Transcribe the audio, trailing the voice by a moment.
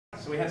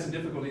So we had some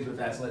difficulties with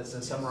that, so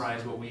let's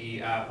summarize what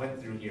we went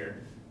through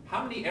here.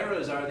 How many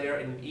arrows are there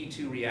in an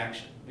E2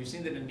 reaction? We've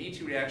seen that in an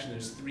E2 reaction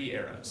there's 3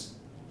 arrows.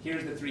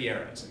 Here's the 3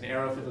 arrows. An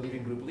arrow for the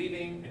leaving group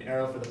leaving, an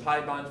arrow for the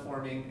pi bond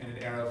forming, and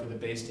an arrow for the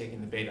base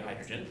taking the beta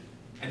hydrogen.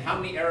 And how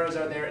many arrows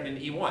are there in an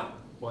E1?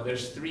 Well,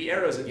 there's 3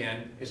 arrows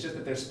again, it's just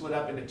that they're split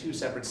up into 2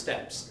 separate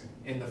steps.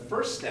 In the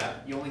first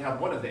step, you only have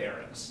one of the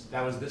arrows.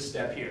 That was this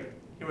step here.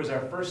 Here was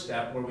our first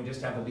step where we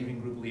just have the leaving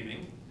group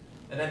leaving.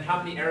 And then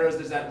how many arrows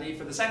does that leave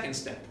for the second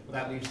step? Well,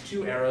 that leaves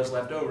 2 arrows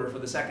left over for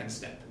the second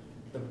step.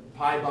 The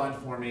pi bond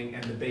forming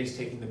and the base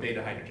taking the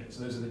beta hydrogen.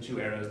 So those are the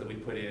 2 arrows that we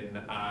put in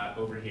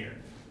over here.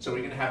 So we're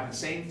going to have the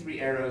same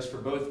 3 arrows for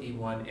both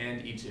E1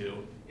 and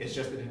E2. It's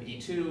just that in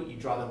E2, you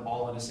draw them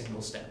all in a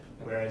single step.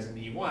 Whereas in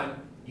E1,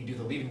 you do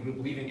the leaving group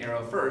leaving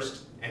arrow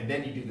first, and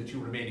then you do the 2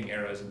 remaining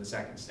arrows in the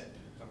second step.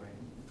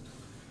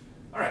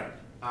 All right,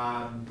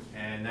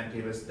 and that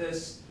gave us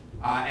this.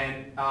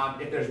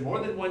 If there's more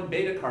than one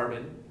beta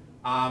carbon,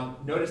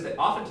 notice that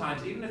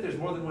oftentimes, even if there's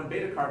more than one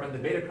beta carbon, the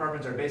beta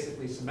carbons are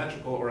basically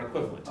symmetrical or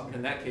equivalent. Okay.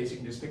 In that case, you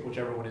can just pick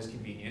whichever one is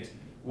convenient.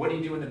 What do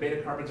you do when the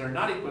beta carbons are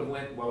not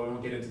equivalent? Well, we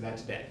won't get into that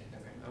today.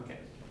 Okay.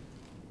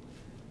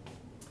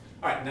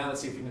 All right, now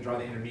let's see if we can draw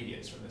the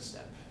intermediates from this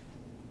step.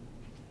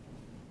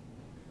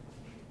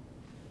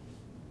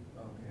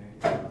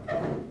 Okay.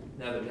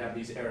 Now that we have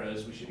these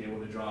arrows, we should be able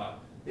to draw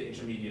the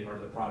intermediate or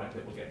the product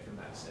that we'll get from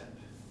that step.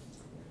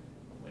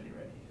 When you're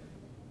ready.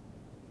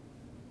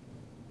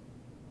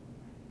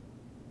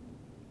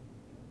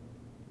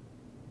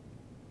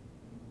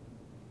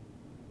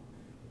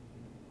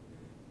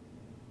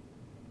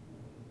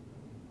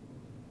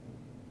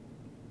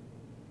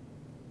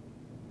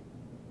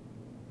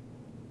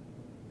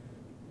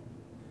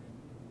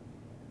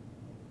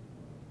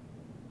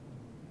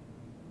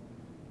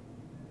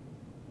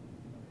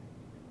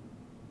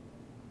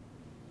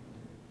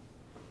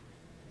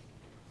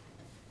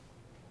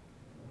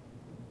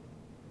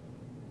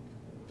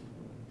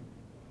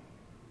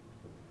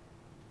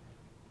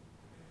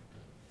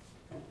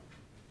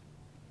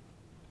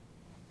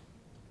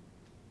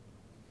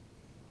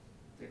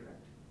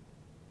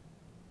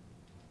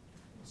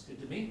 Looks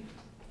good to me.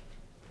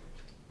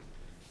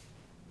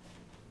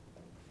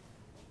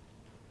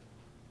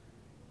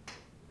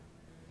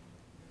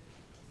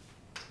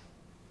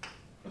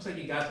 Looks like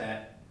you got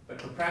that,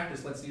 but for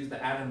practice, let's use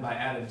the atom by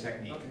atom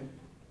technique. Okay.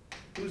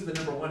 Who's the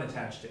number 1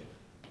 attached to?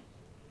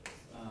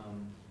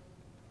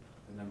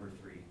 The number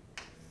 3.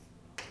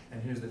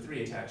 And who's the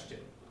 3 attached to?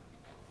 The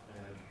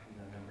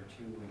number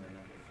 2 and the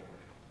number 4.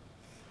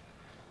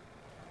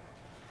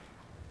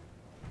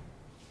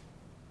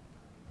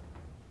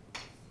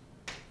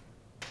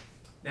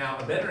 Now,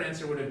 a better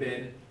answer would have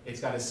been, it's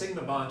got a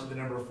sigma bond to the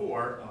number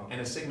 4, and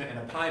a sigma and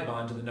a pi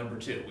bond to the number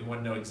 2. We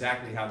want to know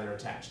exactly how they're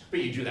attached. But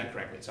you drew that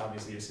correctly, so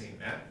obviously you're seeing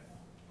that.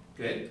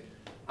 Good.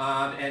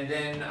 And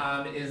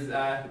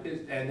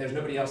there's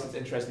nobody else that's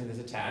interesting that's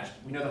attached.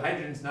 We know the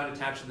hydrogen's not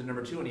attached to the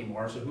number 2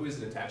 anymore, so who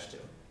is it attached to?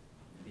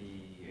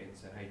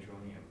 It's a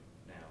hydronium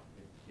now.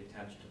 It's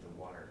attached to the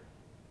water.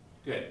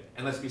 Good.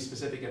 And let's be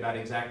specific about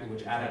exactly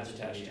which atom it's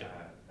attached to.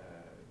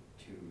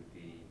 To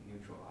the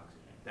neutral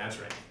oxygen. That's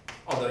right.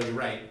 Although you're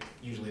right,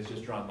 usually it's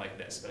just drawn like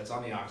this, but it's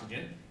on the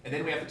oxygen. And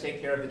then we have to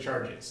take care of the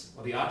charges.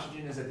 Well, the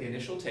oxygen is at the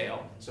initial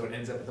tail, so it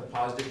ends up with a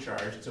positive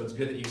charge. So it's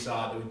good that you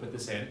saw that we put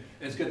this in. And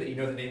it's good that you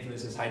know the name for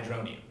this is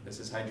hydronium. This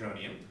is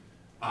hydronium,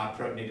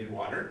 protonated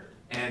water.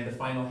 And the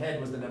final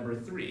head was the number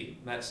 3.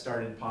 That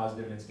started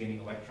positive and it's gaining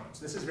electrons.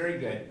 This is very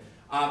good.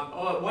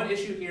 One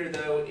issue here,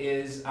 though,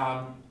 is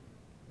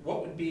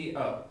what would be,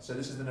 so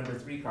this is the number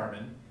 3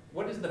 carbon.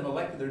 What is the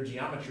molecular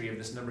geometry of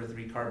this number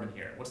 3 carbon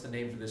here? What's the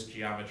name for this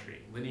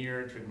geometry?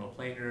 Linear, trigonal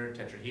planar,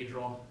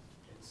 tetrahedral?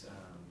 It's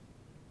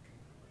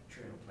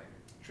trigonal planar.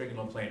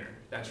 Trigonal planar,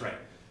 that's right,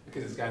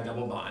 because it's got a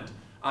double bond.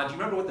 Do you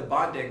remember what the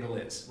bond angle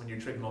is when you're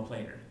trigonal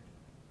planar?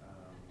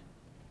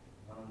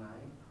 109?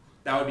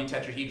 That would be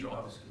tetrahedral.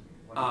 Oh, excuse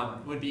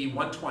me. Would be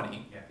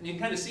 120. Yeah. And you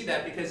can kind of see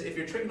that because if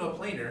you're trigonal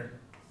planar,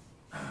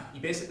 you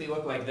basically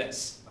look like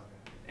this.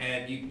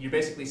 And you're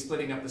basically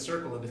splitting up the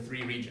circle into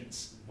 3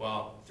 regions.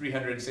 Well,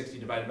 360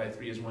 divided by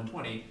 3 is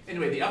 120.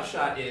 Anyway, the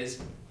upshot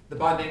is the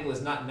bond angle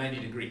is not 90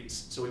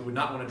 degrees. So we would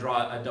not want to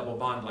draw a double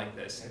bond like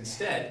this.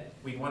 Instead,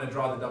 we want to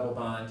draw the double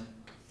bond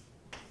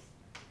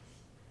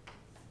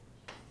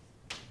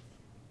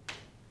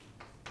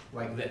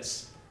like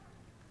this.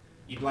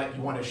 You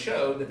want to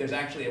show that there's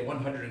actually a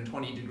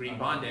 120-degree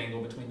bond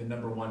angle between the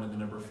number 1 and the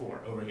number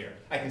 4 over here.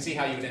 I can see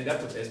how you would end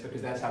up with this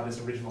because that's how this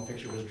original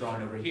picture was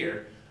drawn over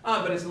here.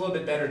 But it's a little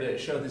bit better to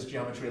show this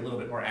geometry a little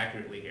bit more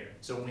accurately here.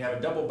 So when we have a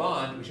double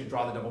bond, we should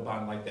draw the double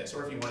bond like this.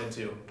 Or if you wanted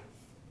to,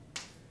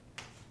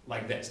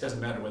 like this.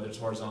 Doesn't matter whether it's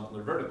horizontal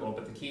or vertical,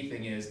 but the key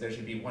thing is there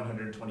should be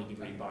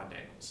 120-degree bond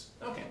angles.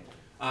 Okay.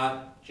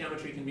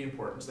 Geometry can be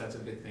important, so that's a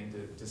good thing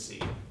to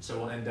see. So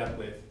we'll end up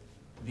with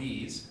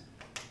these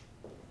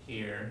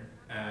here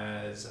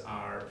as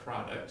our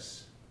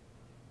products.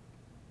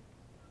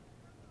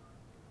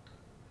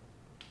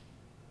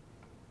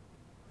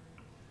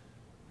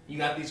 You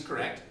got these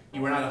correct.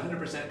 You were not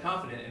 100%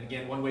 confident, and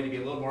again, one way to be a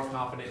little more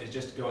confident is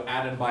just to go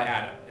atom by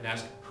atom and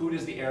ask who do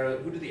the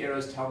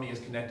arrows tell me is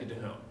connected to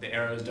whom? The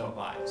arrows don't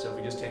lie. So if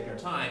we just take our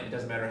time, it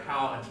doesn't matter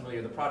how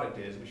unfamiliar the product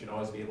is, we should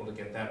always be able to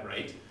get that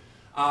right.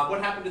 What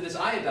happened to this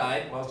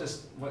iodide? Well, it's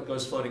just what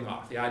goes floating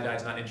off. The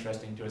iodide's not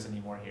interesting to us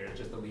anymore here, it's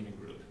just the leaving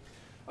group.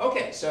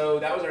 Okay, so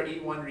that was our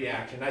E1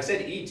 reaction. I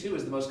said E2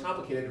 is the most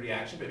complicated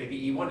reaction, but maybe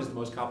E1 is the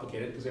most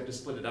complicated because we have to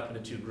split it up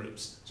into two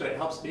groups. So it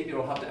helps, maybe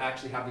it'll help to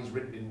actually have these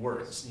written in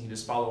words. You can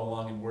just follow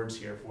along in words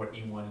here for what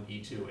E1 and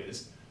E2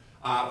 is.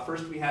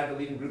 First we had the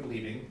leaving group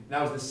leaving.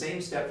 That was the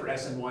same step for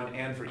SN1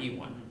 and for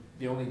E1.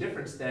 The only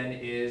difference then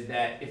is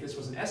that if this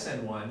was an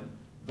SN1,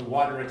 the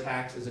water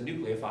attacks as a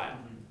nucleophile.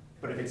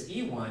 But if it's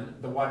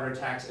E1, the water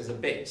attacks as a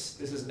base.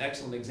 This is an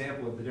excellent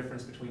example of the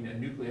difference between a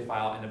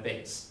nucleophile and a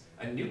base.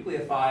 A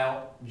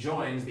nucleophile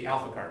joins the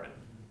alpha carbon,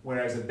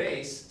 whereas a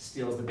base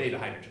steals the beta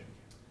hydrogen.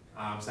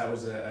 So that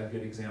was a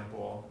good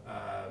example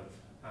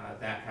of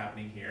that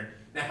happening here.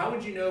 Now, how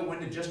would you know when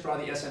to just draw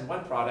the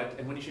SN1 product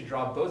and when you should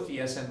draw both the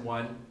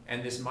SN1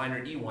 and this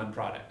minor E1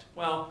 product?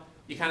 Well,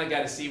 you kind of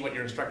got to see what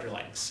your instructor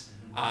likes.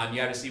 You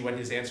got to see what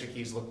his answer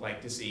keys look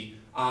like to see.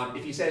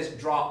 If he says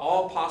draw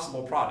all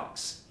possible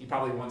products, he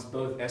probably wants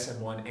both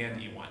SN1 and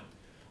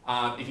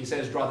E1. If he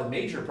says draw the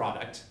major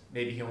product,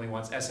 maybe he only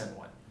wants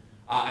SN1.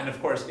 And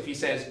of course, if he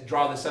says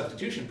draw the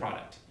substitution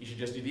product, you should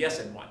just do the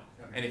SN1.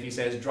 And if he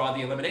says draw the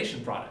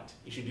elimination product,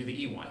 you should do the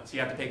E1. So you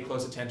have to pay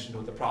close attention to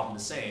what the problem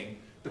is saying,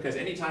 because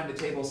anytime the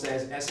table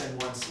says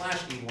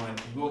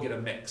SN1/E1, you will get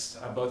a mix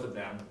of both of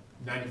them,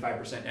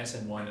 95%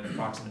 SN1 and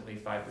approximately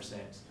 5%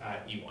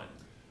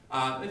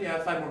 E1. If you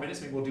have 5 more minutes,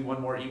 maybe we'll do one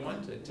more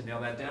E1 to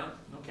nail that down.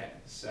 Okay,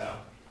 so.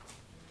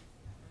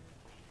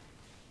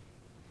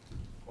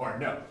 Or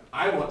no,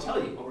 I won't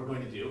tell you what we're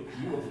going to do.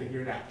 You will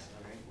figure it out.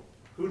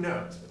 Who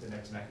knows what the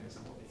next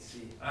mechanism will be? Let's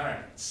see. All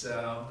right,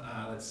 so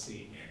let's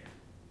see here.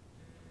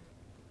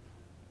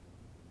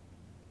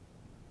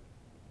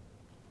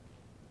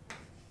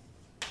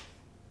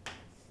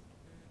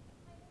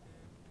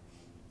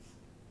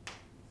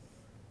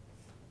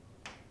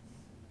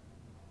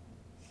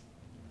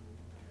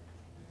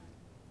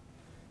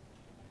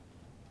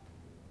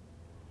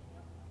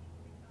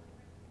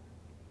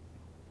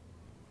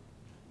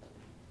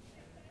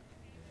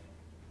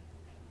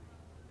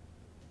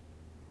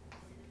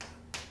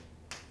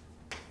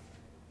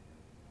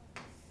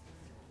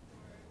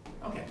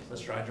 Okay,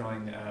 let's try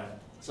drawing.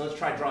 Let's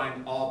try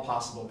drawing all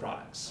possible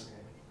products.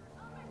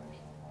 Okay.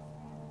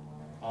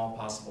 All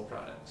possible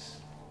products.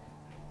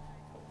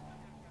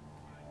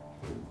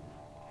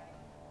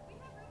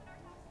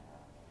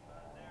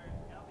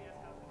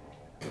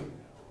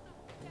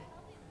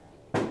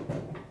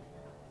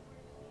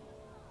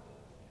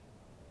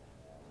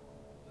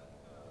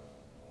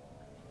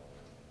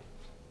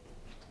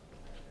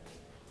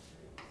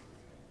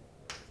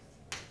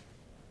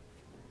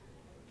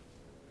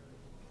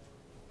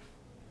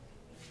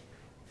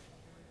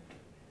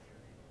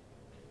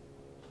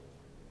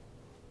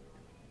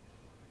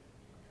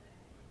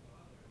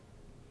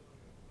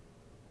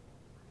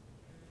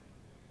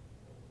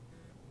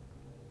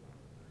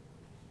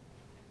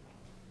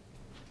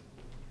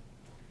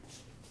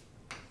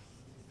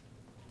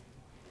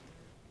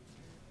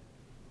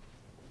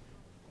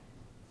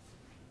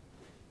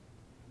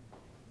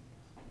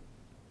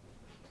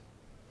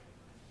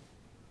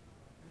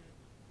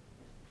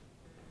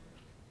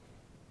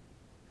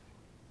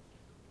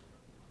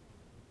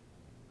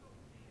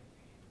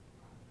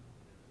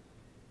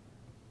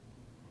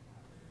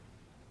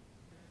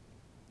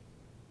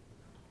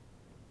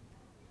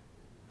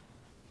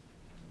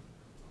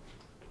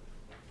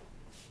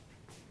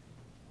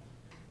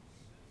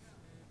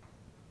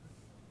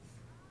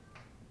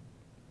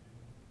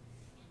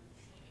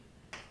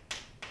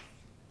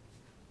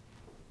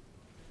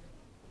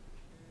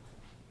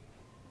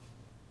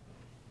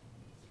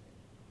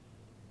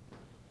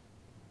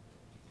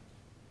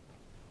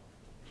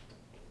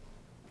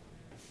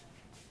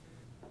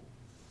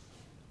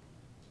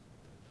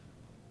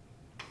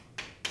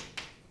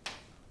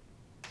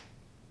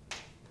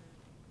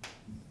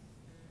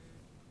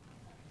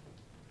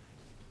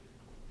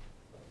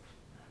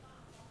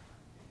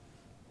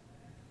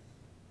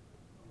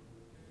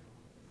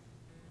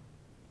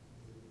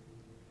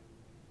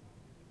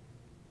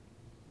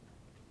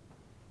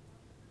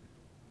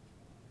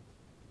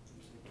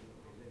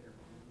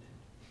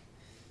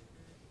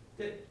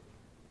 Good.